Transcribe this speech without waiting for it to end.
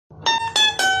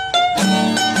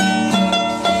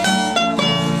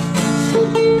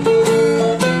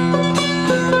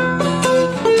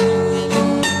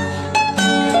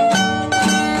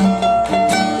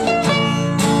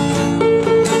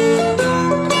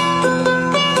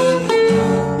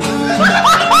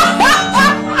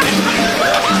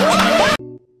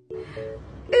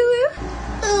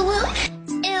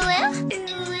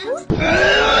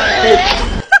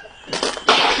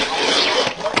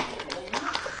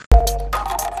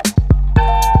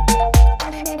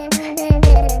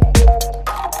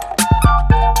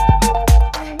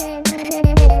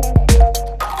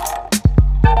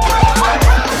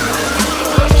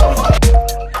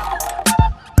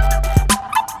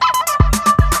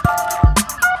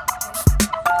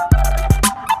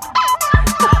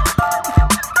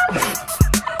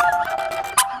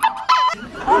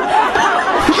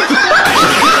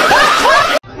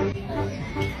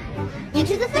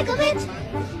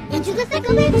Into the thick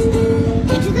of it.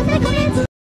 Into the thick of it.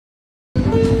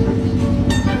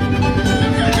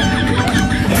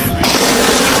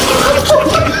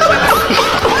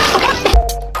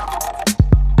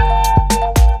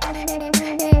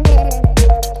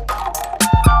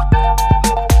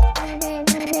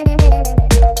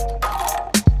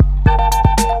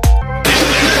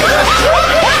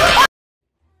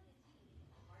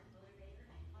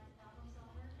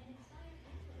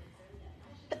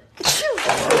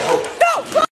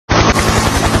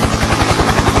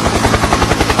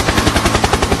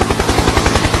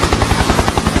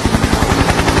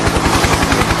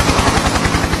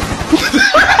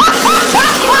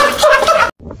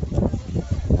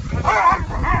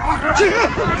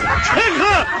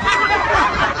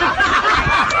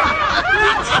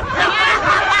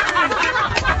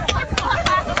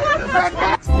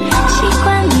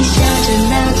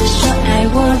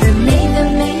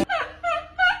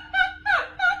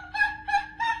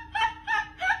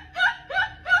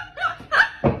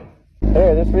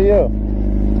 Here, this for you.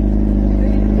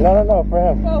 No,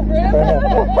 for him. Oh, for him?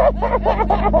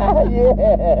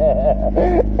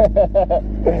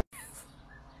 Yeah.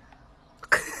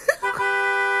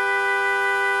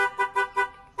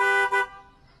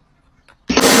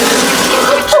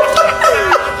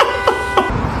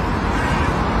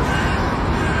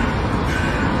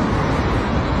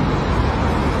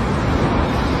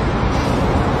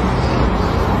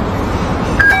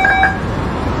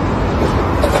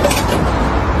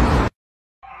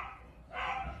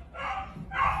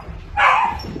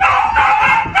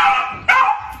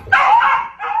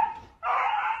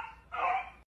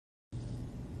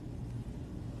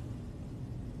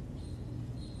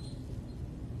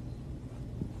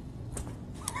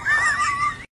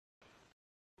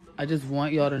 I just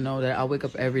want y'all to know that I wake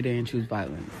up every day and choose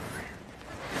violence.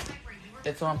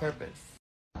 It's on purpose.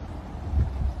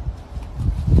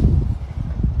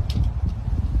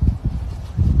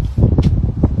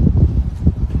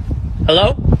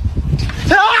 Hello?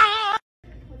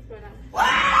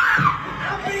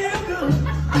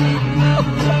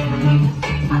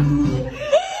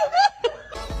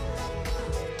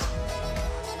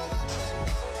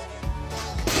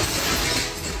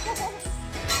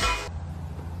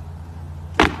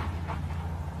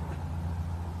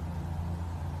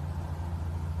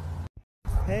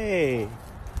 Hey.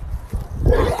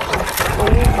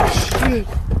 Oh shit.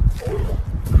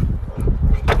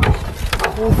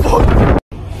 Oh fuck.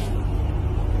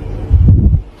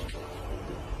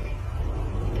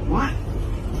 What?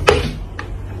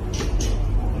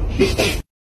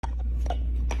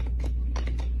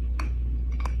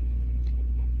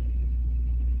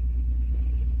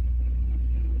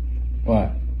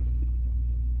 What?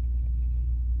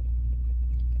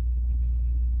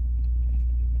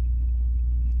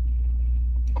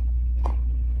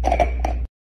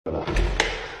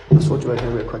 I sort you out here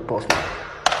real quick, boss man.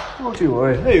 Don't you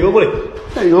worry. There you go, buddy.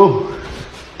 There you go.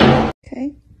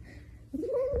 Okay.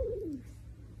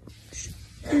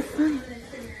 You're fine.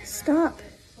 Stop.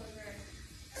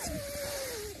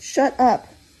 Shut up.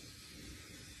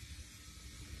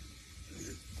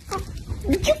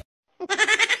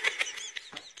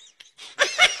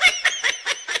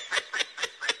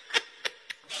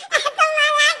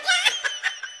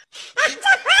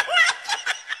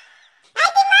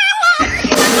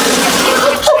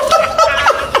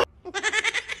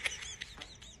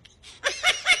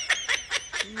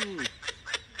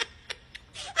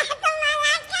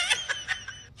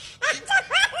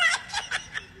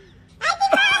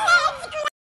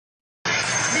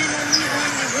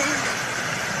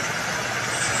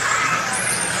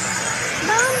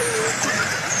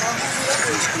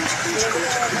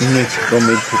 You need to come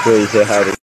in to say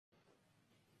howdy.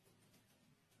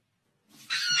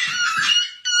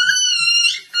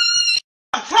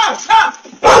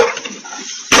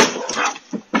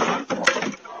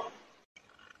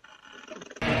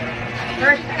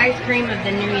 First ice cream of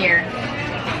the new year.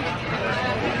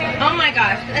 Oh my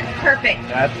gosh, that's perfect.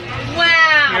 That's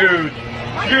wow. huge.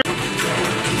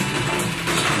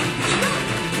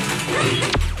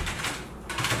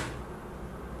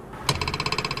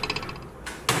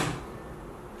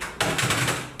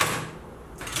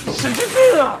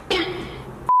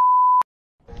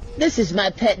 This is my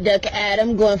pet duck,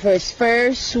 Adam, going for his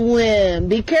first swim.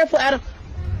 Be careful, Adam.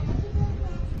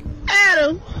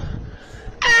 Adam!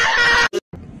 Adam!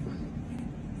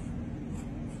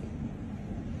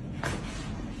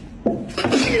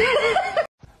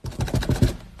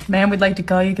 Ma'am, we'd like to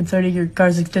call you concerning your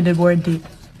car's extended warranty.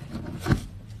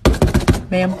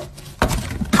 Ma'am.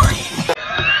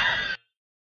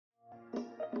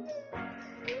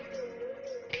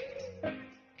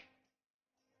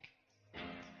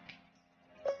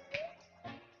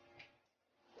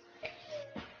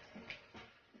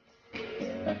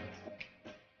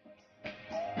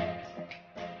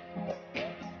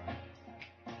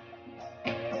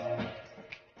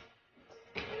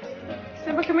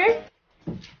 Simba, come here.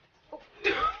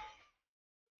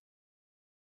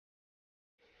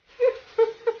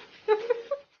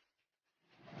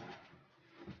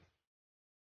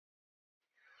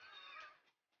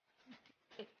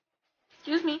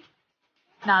 Excuse me.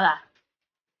 Nada.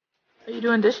 Are you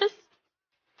doing dishes?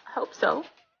 I hope so.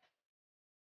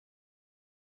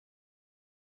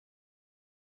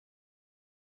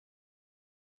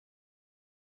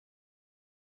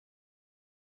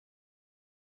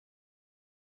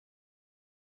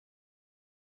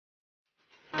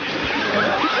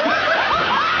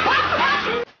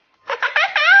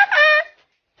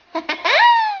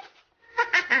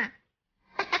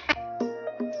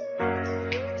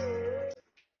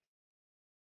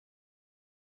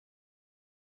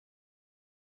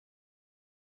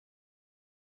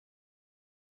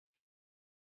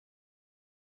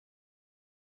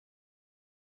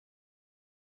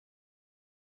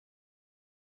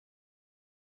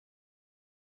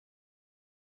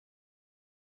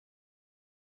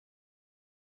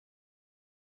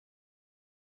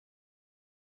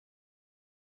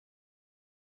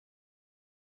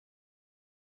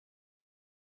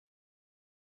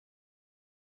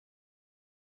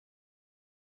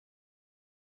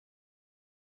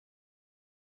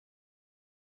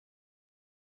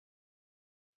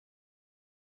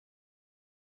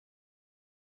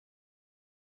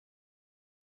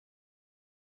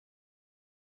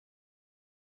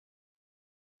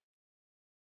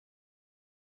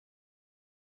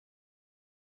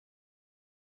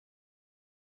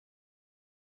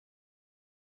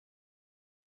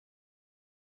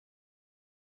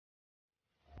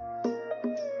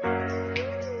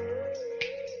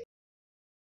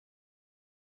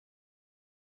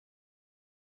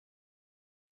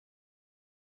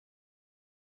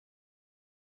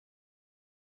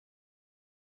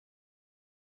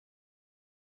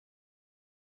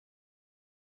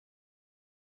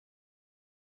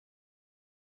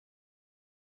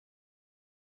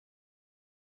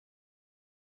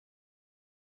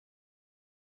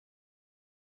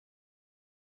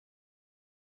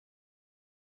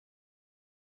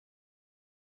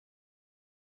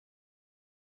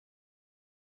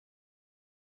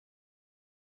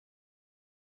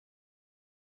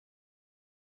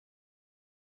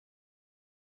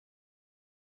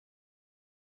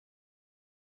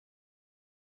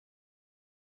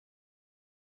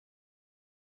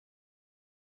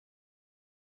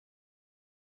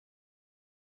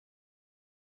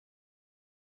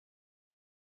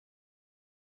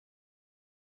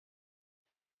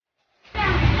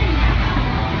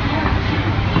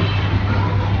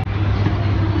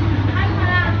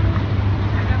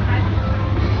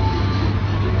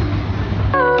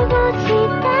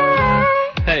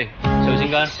 Hey, 小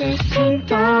心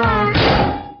肝。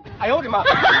哎呦我的妈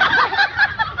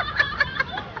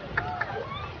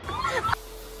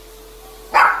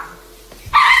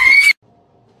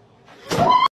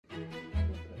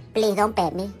！Please don't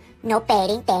pet me. No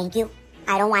petting, thank you.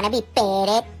 I don't wanna be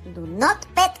petted. Do not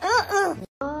pet.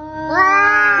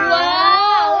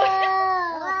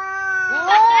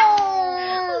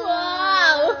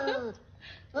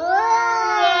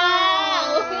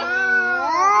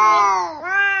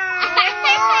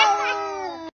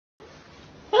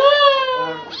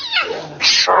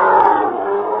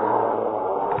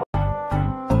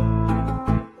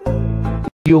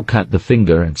 Your cat the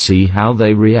finger and see how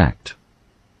they react.